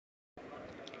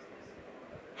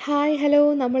Hi hello,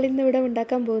 നമ്മളിന്നിവിടെ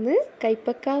ഉണ്ടാക്കാൻ പോകുന്നത്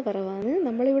കൈപ്പക്ക വറവാണ്.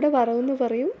 നമ്മളിവിടെ വറവെന്ന്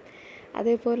പറയും,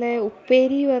 അതേപോലെ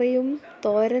ഉപ്പേരി പറയും,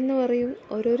 തോരൻ പറയും.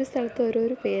 ഓരോരോ സ്ഥലത്ത്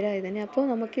ഓരോരോ പേരായി തന്നെ. അപ്പോൾ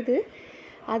നമുക്കിത്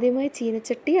ആദ്യമായി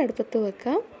ചീനച്ചട്ടി അടുപ്പത്ത്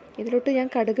വെക്കാം. ഇതിലോട്ട് ഞാൻ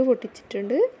കടുക്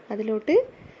പൊട്ടിച്ചിട്ടുണ്ട്. അതിലോട്ട്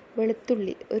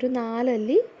വെളുത്തുള്ളി, ഒരു 4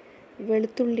 അല്ലി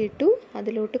വെളുത്തുള്ളി ഇട്ടു.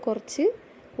 അതിലോട്ട് കുറച്ച്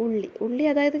ഉള്ളി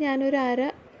അതായത് ഞാനൊരു അര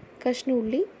കഷ്ണം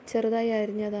ഉള്ളി ചെറുതായി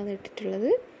അരിഞ്ഞതാണ് ഇട്ടിട്ടുള്ളത്.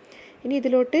 ഇനി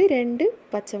ഇതിലോട്ട് 2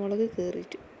 പച്ചമുളക്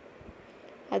കീറിയിട്ടു,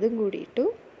 അതും കൂടി ഇട്ടു.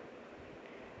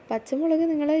 പച്ചമുളക്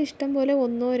നിങ്ങളെ ഇഷ്ടം പോലെ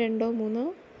 1, 2, 3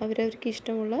 അവരവർക്ക്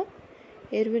ഇഷ്ടമുള്ള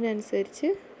എരിവിനനുസരിച്ച്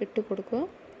ഇട്ട് കൊടുക്കുക.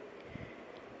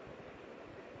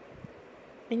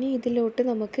 ഇനി ഇതിലോട്ട്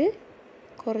നമുക്ക്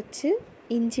കുറച്ച്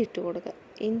ഇഞ്ചി ഇട്ട് കൊടുക്കാം.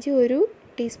 ഇഞ്ചി 1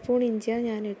 ടീസ്പൂൺ ഇഞ്ചിയാണ്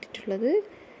ഞാൻ ഇട്ടിട്ടുള്ളത്.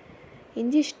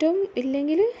 ഇഞ്ചി ഇഷ്ടം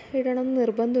ഇല്ലെങ്കിൽ ഇടണം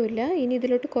നിർബന്ധമില്ല. ഇനി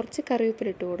ഇതിലോട്ട് കുറച്ച്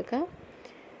കറിവേപ്പില ഇട്ട് കൊടുക്കാം.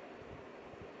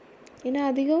 ഇനി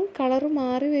അധികം കളറ്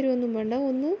മാറി വരുമൊന്നും വേണ്ട,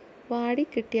 ഒന്ന് വാടി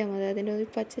കിട്ടിയാൽ മതി. അതിൻ്റെ ഒരു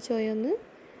പച്ച ചോയ ഒന്ന്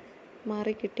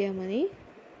മാറി കിട്ടിയാൽ മതി.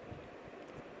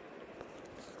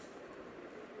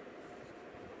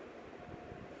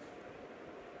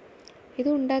 ഇത്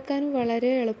ഉണ്ടാക്കാനും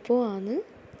വളരെ എളുപ്പമാണ്.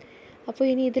 അപ്പോൾ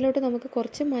ഇനി ഇതിലോട്ട് നമുക്ക്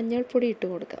കുറച്ച് മഞ്ഞൾപ്പൊടി ഇട്ട്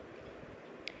കൊടുക്കാം.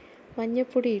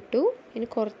 മഞ്ഞൾപ്പൊടി ഇട്ടു. ഇനി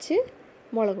കുറച്ച്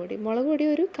മുളക് പൊടി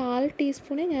ഒരു 1/4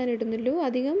 ടീസ്പൂണേ ഞാൻ ഇടുന്നുള്ളൂ.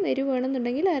 അധികം എരിവ്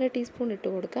വേണമെന്നുണ്ടെങ്കിൽ 1/2 ടീസ്പൂൺ ഇട്ട്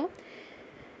കൊടുക്കാം.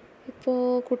 ഇപ്പോൾ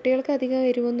കുട്ടികൾക്ക് അധികം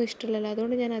എരിവൊന്നും ഇഷ്ടമല്ലല്ലോ,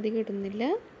 അതുകൊണ്ട് ഞാൻ അധികം ഇടുന്നില്ല.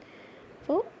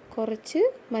 അപ്പോൾ കുറച്ച്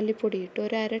മല്ലിപ്പൊടി ഇട്ടു,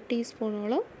 ഒരു 1/2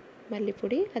 ടീസ്പൂണോളം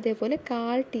മല്ലിപ്പൊടി. അതേപോലെ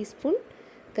 1/4 ടീസ്പൂൺ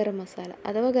ഗരം മസാല.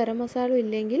 അഥവാ ഗരം മസാല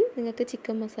ഇല്ലെങ്കിൽ നിങ്ങൾക്ക്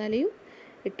ചിക്കൻ മസാലയും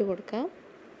ഇട്ട് കൊടുക്കാം.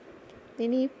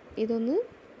 ഇനി ഇതൊന്ന്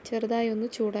ചെറുതായി ഒന്ന്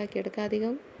ചൂടാക്കി എടുക്കാം,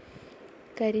 അധികം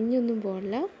കരിഞ്ഞൊന്നും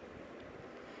പോകില്ല.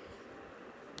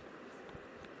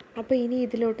 അപ്പോൾ ഇനി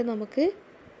ഇതിലോട്ട് നമുക്ക്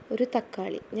ഒരു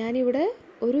തക്കാളി, ഞാനിവിടെ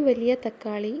ഒരു വലിയ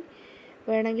തക്കാളി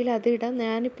വേണമെങ്കിൽ അത് ഇടാം.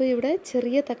 ഞാനിപ്പോൾ ഇവിടെ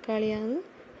ചെറിയ തക്കാളിയാണ്,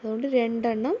 അതുകൊണ്ട് 2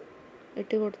 എണ്ണം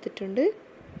ഇട്ട് കൊടുത്തിട്ടുണ്ട്.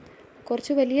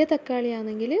 കുറച്ച് വലിയ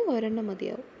തക്കാളിയാണെങ്കിൽ 1 എണ്ണം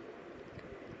മതിയാവും.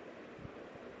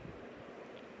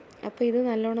 അപ്പോൾ ഇത്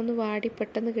നല്ലോണം ഒന്ന് വാടി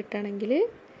പെട്ടെന്ന് കിട്ടണമെങ്കിൽ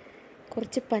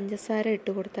കുറച്ച് പഞ്ചസാര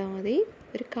ഇട്ട് കൊടുത്താൽ മതി.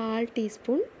 ഒരു 1/4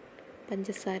 ടീസ്പൂൺ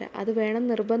പഞ്ചസാര. അത് വേണം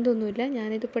നിർബന്ധമൊന്നുമില്ല,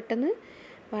 ഞാനിത് പെട്ടെന്ന്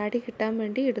വാടി കിട്ടാൻ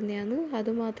വേണ്ടി ഇടുന്നതാണ്.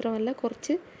 അതുമാത്രമല്ല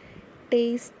കുറച്ച്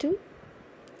ടേസ്റ്റും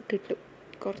കിട്ടും,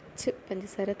 കുറച്ച്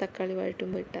പഞ്ചസാര തക്കാളി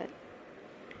വഴറ്റുമ്പോൾ ഇട്ടാൽ.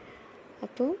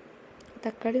 അപ്പോൾ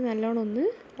തക്കാളി നല്ലോണം ഒന്ന്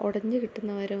ഉടഞ്ഞ്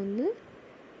കിട്ടുന്ന വരെ ഒന്ന്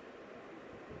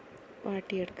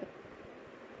വാട്ടിയെടുക്കാം.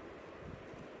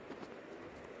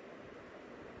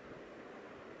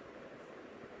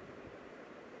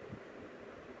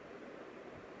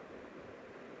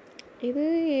 ഇത്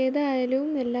ഏതായാലും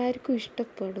എല്ലാവർക്കും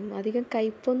ഇഷ്ടപ്പെടും, അധികം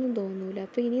കയ്പ്പൊന്നും തോന്നില്ല.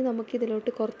 അപ്പോൾ ഇനി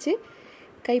നമുക്കിതിലോട്ട് കുറച്ച്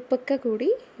കൈപ്പക്ക കൂടി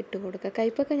ഇട്ട് കൊടുക്കാം.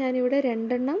 കൈപ്പക്ക ഞാനിവിടെ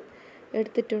 2 എണ്ണം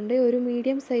എടുത്തിട്ടുണ്ട്. ഒരു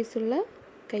മീഡിയം സൈസുള്ള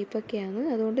കൈപ്പക്കയാണ്,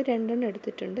 അതുകൊണ്ട് 2 എണ്ണം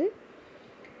എടുത്തിട്ടുണ്ട്.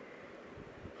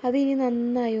 അതിനി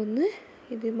നന്നായി ഒന്ന്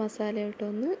ഇത്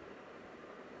മസാലയിട്ടൊന്ന്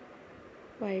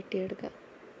വഴറ്റിയെടുക്കാം.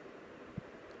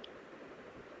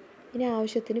 ഇനി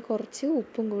ആവശ്യത്തിന് കുറച്ച്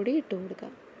ഉപ്പും കൂടി ഇട്ട്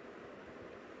കൊടുക്കാം.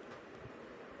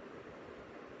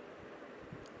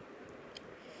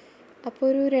 അപ്പോൾ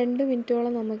ഒരു 2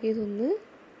 മിനിറ്റോളം നമുക്കിതൊന്ന്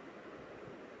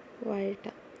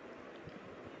വഴറ്റാം.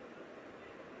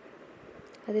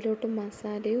 അതിലോട്ട്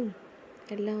മസാലയും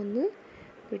എല്ലാം ഒന്ന്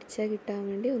പിടിച്ചാൽ കിട്ടാൻ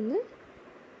വേണ്ടി ഒന്ന്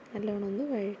നല്ലോണം ഒന്ന്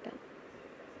വഴറ്റാം.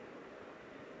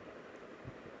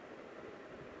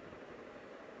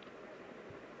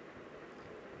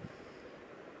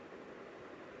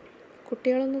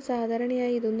 കുട്ടികളൊന്നും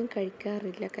സാധാരണയായി ഇതൊന്നും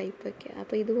കഴിക്കാറില്ല, കൈപ്പയ്ക്ക.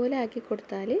 അപ്പോൾ ഇതുപോലെ ആക്കി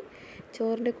കൊടുത്താൽ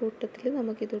ചോറിൻ്റെ കൂട്ടത്തിൽ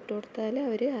നമുക്കിത് ഇട്ട് കൊടുത്താൽ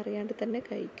അവർ അറിയാണ്ട് തന്നെ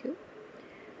കഴിക്കും.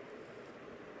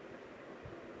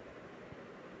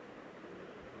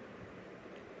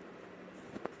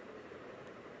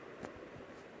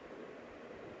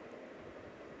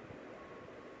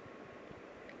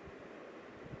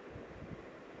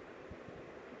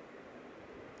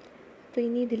 അപ്പോൾ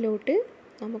ഇനി ഇതിലോട്ട്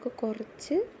നമുക്ക്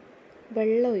കുറച്ച്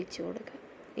വെള്ളം ഒഴിച്ച് കൊടുക്കാം.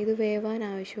 ഇത് വേവാൻ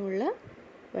ആവശ്യമുള്ള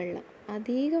വെള്ളം,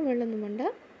 അധികം വെള്ളമൊന്നും വേണ്ട,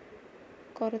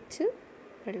 കുറച്ച്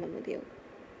വെള്ളം മതിയാവും.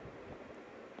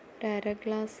 ഒരു 1/2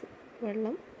 ഗ്ലാസ്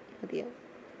വെള്ളം മതിയാവും.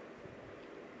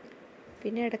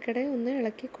 പിന്നെ ഇടയ്ക്കിടെ ഒന്ന്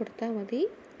ഇളക്കി കൊടുത്താൽ മതി,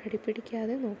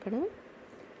 അടിപ്പിടിക്കാതെ നോക്കണം.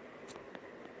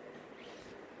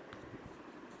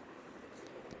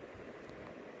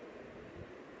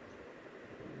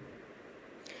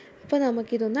 അപ്പോൾ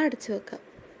നമുക്കിതൊന്ന് അടച്ചു വെക്കാം.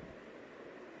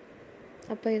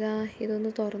 അപ്പോൾ ഇതൊന്ന്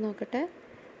തുറന്ന് നോക്കട്ടെ.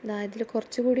 ഇതിൽ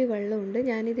കുറച്ചുകൂടി വെള്ളമുണ്ട്.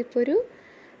 ഞാനിതിപ്പോൾ ഒരു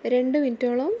 2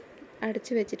 മിനിറ്റോളം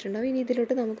അടച്ച് വെച്ചിട്ടുണ്ടാവും. ഇനി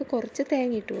ഇതിലോട്ട് നമുക്ക് കുറച്ച്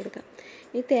തേങ്ങ ഇട്ട് കൊടുക്കാം.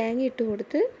 ഈ തേങ്ങ ഇട്ട്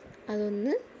കൊടുത്ത്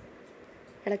അതൊന്ന്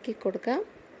ഇളക്കി കൊടുക്കാം.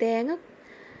 തേങ്ങ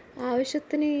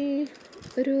ആവശ്യത്തിന്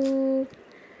ഒരു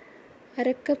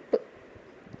അരക്കപ്പ്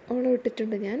ഓളം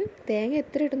ഇട്ടിട്ടുണ്ട് ഞാൻ. തേങ്ങ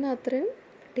എത്ര ഇടുന്നോ അത്രയും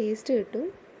ടേസ്റ്റ് കിട്ടും.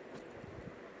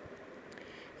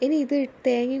 ഇനി ഇത്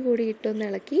തേങ്ങയും കൂടി ഇട്ടൊന്ന്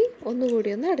ഇളക്കി ഒന്നുകൂടി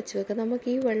ഒന്ന് അടച്ചു വെക്കാം. നമുക്ക്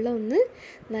ഈ വെള്ളം ഒന്ന്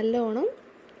നല്ലോണം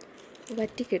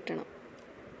വറ്റി കിട്ടണം.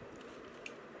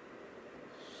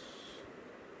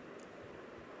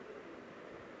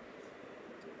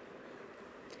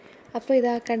 അപ്പോൾ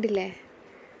ഇതാ കണ്ടില്ലേ,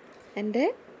 എൻ്റെ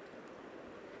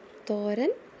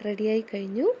തോരൻ റെഡിയായി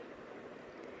കഴിഞ്ഞു.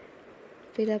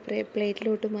 അപ്പോൾ ഇതാ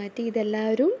പ്ലേറ്റിലോട്ട് മാറ്റി.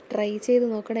 ഇതെല്ലാവരും ട്രൈ ചെയ്ത്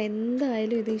നോക്കണം,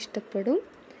 എന്തായാലും ഇത് ഇഷ്ടപ്പെടും.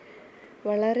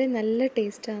 വളരെ നല്ല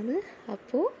ടേസ്റ്റാണ്.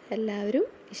 അപ്പോൾ എല്ലാവരും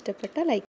ഇഷ്ടപ്പെട്ട ലൈക്ക്